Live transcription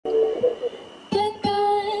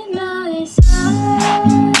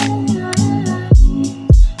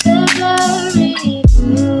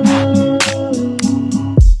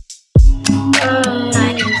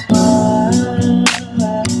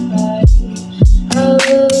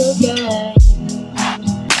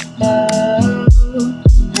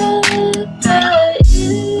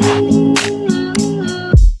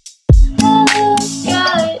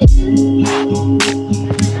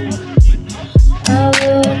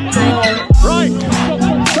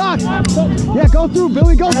go through,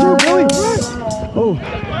 Billy, go through, Billy. Oh.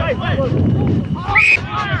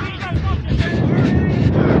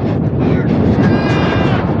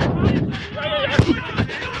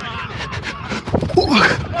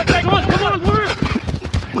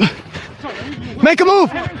 Make a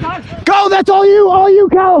move. Go, that's all you,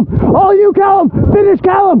 Callum. All you, Callum. Finish,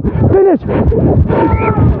 Callum. Finish.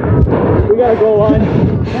 We got a goal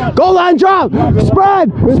line. Goal line drop.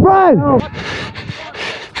 Spread.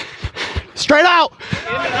 Straight out.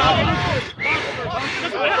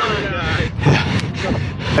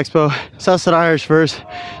 Expo, SouthSide Irish versus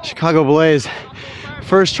Chicago Blaze.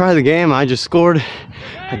 First try of the game, I just scored.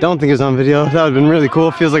 I don't think it was on video. That would have been really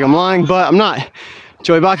cool. Feels like I'm lying, but I'm not.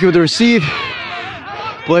 Joey Baki with the receive.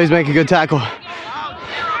 Blaze make a good tackle.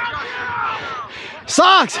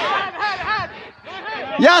 Socks!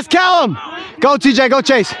 Yes, Callum! Go, TJ, go,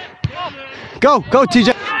 Chase. Go,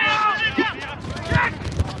 TJ.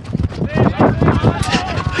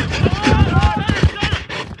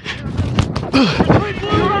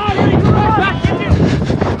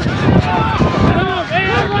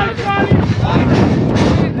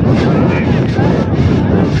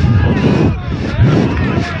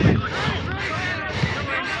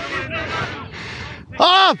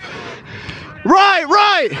 Up!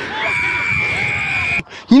 Right!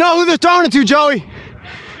 You know who they're throwing it to, Joey?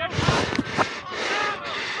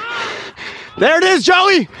 There it is,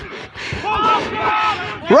 Joey!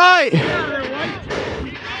 Right!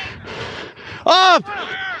 Up!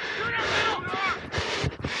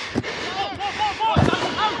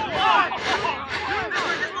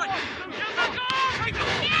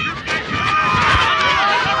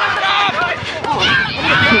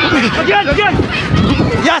 Again!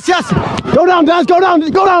 Yes! Go down, Daz, go down,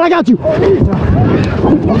 I got you!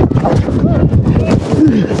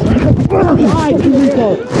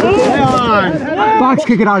 Box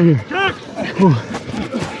kick it out of here.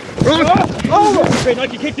 Spin, I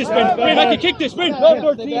can kick this spin.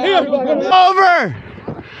 Here. Over!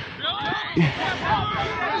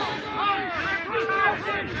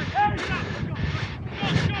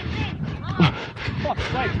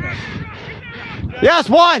 Yes,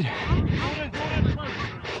 one!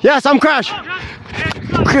 Yes, I'm Crash.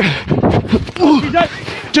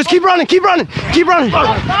 Just keep running.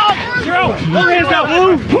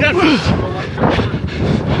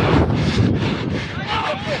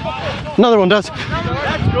 Another one does.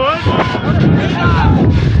 That's good.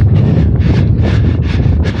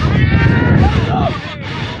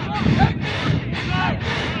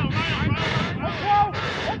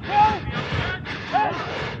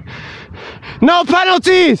 No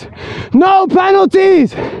penalties! No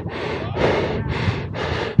penalties!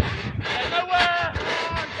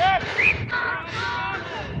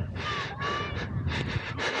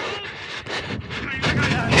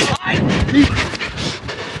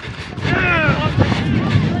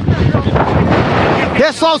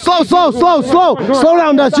 Yeah, slow. Slow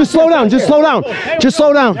down, Dutch. Just slow down.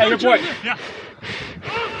 Hey, your boy. Yeah.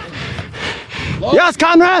 Yes,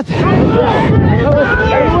 Conrad.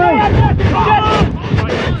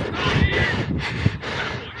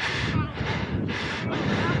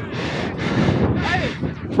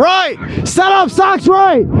 Right. Set up. Socks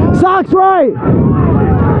right.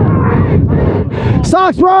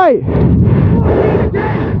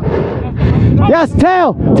 Yes,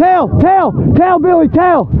 tail, Billy,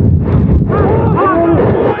 tail.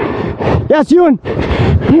 Yes, Ewan.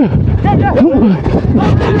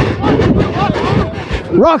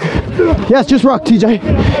 Ruck. Yes, just ruck, TJ.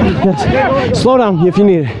 Yes. Slow down if you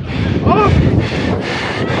need it.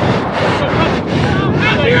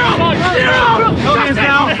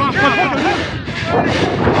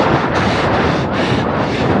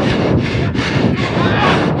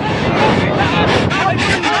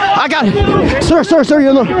 I got it. Sir,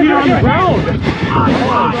 you know.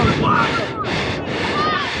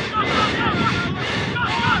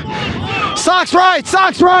 Socks right.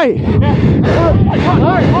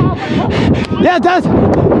 Yeah, it does.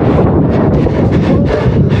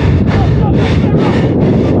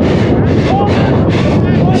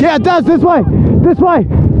 Yeah, it does. This way.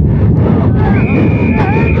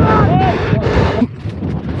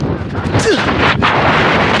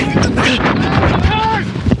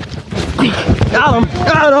 Got him.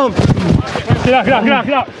 Get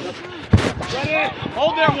out. Ready?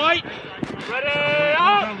 Hold there, White. Ready?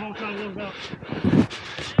 Out.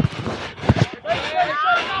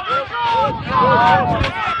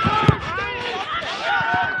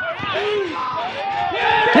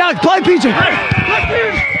 Yeah, play, PJ.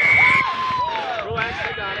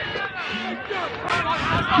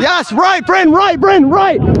 Yes, right, Bryn, right.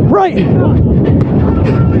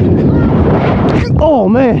 Oh,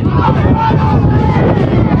 man.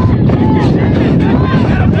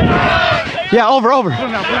 Yeah, over.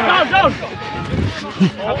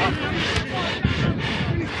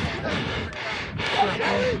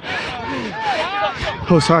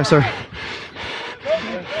 Oh, sorry, sir.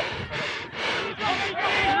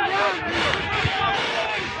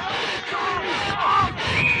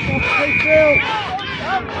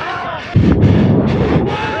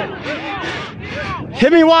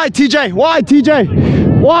 Hit me wide, TJ. Wide,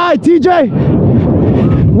 TJ. Wide, TJ.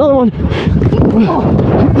 Another one.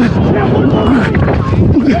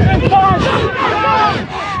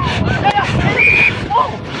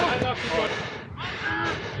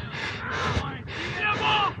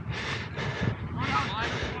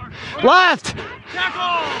 Left.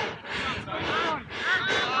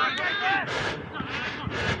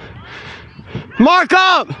 Mark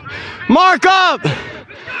up. Mark up.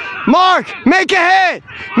 Mark. Make a hit.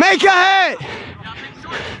 Make a hit.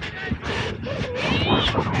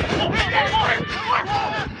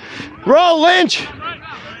 Roll, Lynch.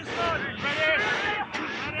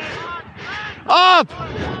 Up.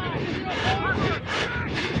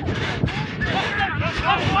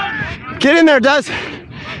 Get in there, Des.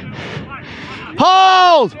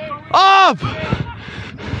 Hold. Up.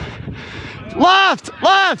 Left.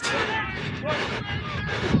 Left.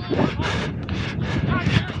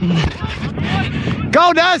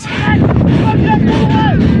 Go, Des.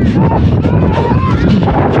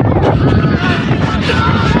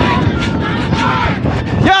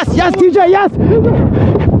 Yes, yes, TJ, yes.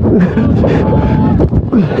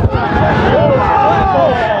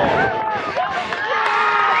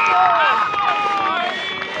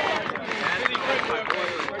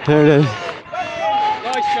 There it is.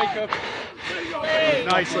 Nice, Jacob.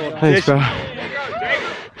 Nice one. Thanks, bro.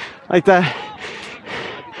 Like that.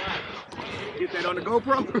 Get that on the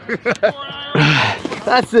GoPro.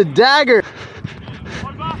 That's the dagger.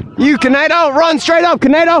 You, Canedo, run straight up,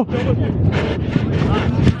 Canedo.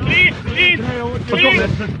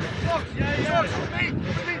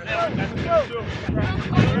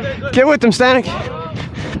 Get with him, Stanek.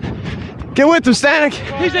 Get with him, Stanek.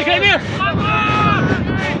 TJ, came here.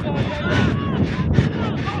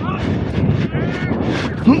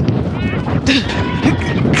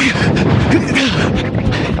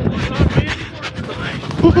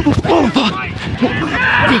 Oh, fuck.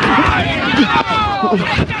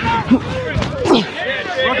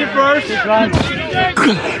 Rocket first.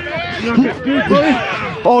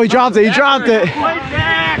 Oh, he dropped it. He dropped it.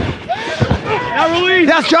 Now release.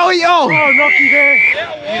 That's Joey. Oh. Oh, lucky there.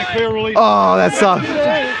 Need a clear release. Oh, that sucked.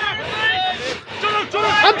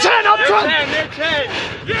 I'm 10. I'm 10.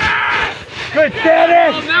 Yes. Good,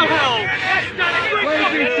 Dennis. Oh, now help.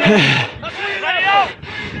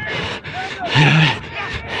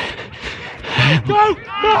 Go!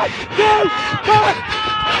 Mark! Go! Mark!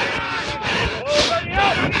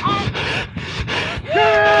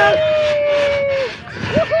 Yes!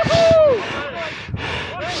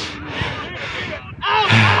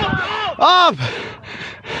 Up!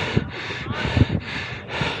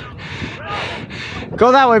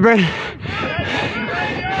 Go that way, Brent.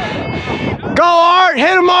 Go, Art!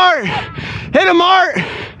 Hit him, Art! Hit him, Art!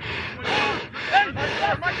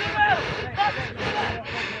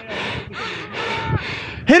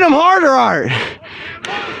 Hit him harder, Art!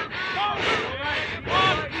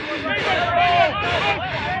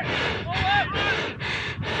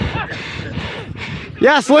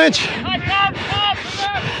 Yes, Lynch!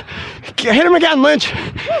 Hit him again, Lynch!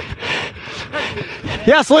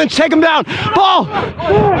 Yes, Lynch, take him down! Ball!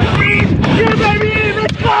 Yeah, baby!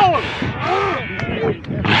 Let's go!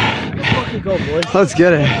 Go, boys. Let's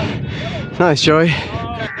get it. Nice, Joey.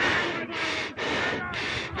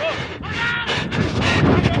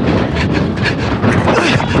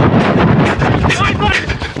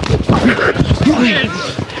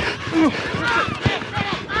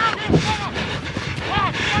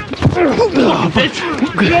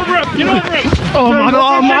 Get over him! Get over him! Oh, my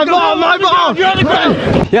ball! My ball! My ball! You're on the ground!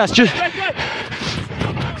 Yes, just.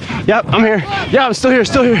 Yep, I'm here. Yeah, I'm still here.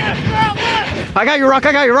 Still here. I got your rock.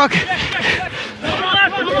 I got your rock.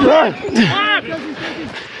 Run!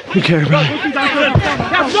 Who cares, bro?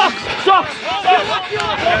 Socks!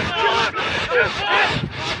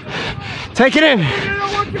 Take it in.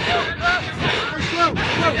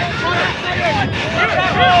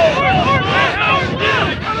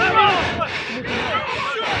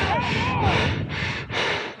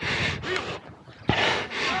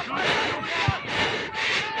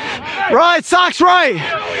 Right, socks right.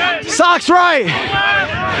 Socks right.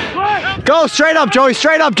 Go straight up, Joey.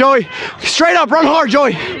 Straight up, Joey. Straight up. Run hard,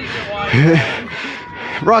 Joey.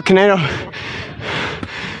 Rock, Canedo.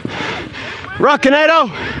 Ruck, Canedo.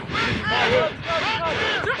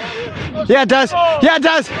 Yeah, it does. Yeah, it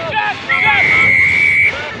does.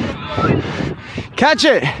 Catch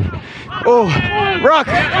it. Oh, Ruck.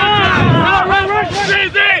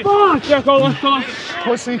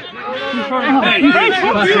 Pussy. Hey,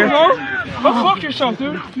 fuck you, bro. Go fuck yourself,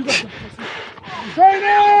 dude.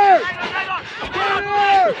 Trainer!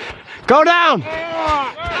 Go down.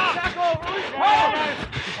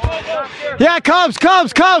 Yeah, Cubs.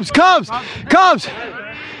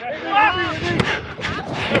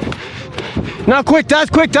 Now quick, Daz.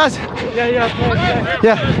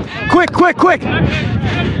 Yeah. Quick.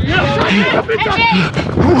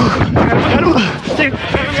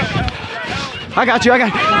 I got you.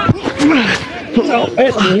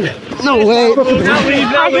 No way.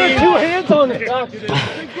 I got 2 hands on it.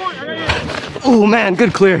 Oh man,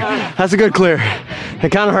 good clear. That's a good clear.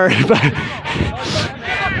 It kind of hurt, but.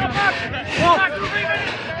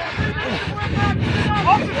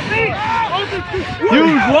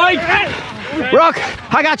 Use light. Rook,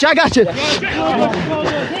 I got you.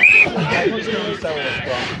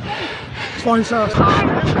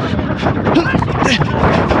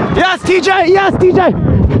 Yes, TJ.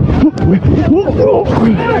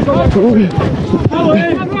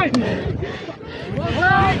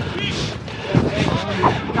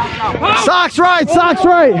 Socks right.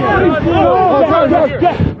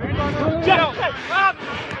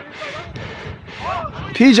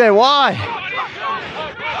 PJ, why?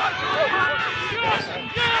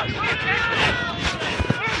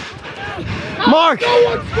 Mark!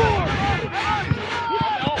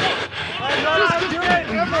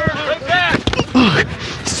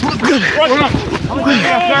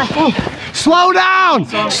 Slow down,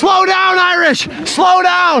 Irish! Slow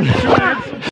down!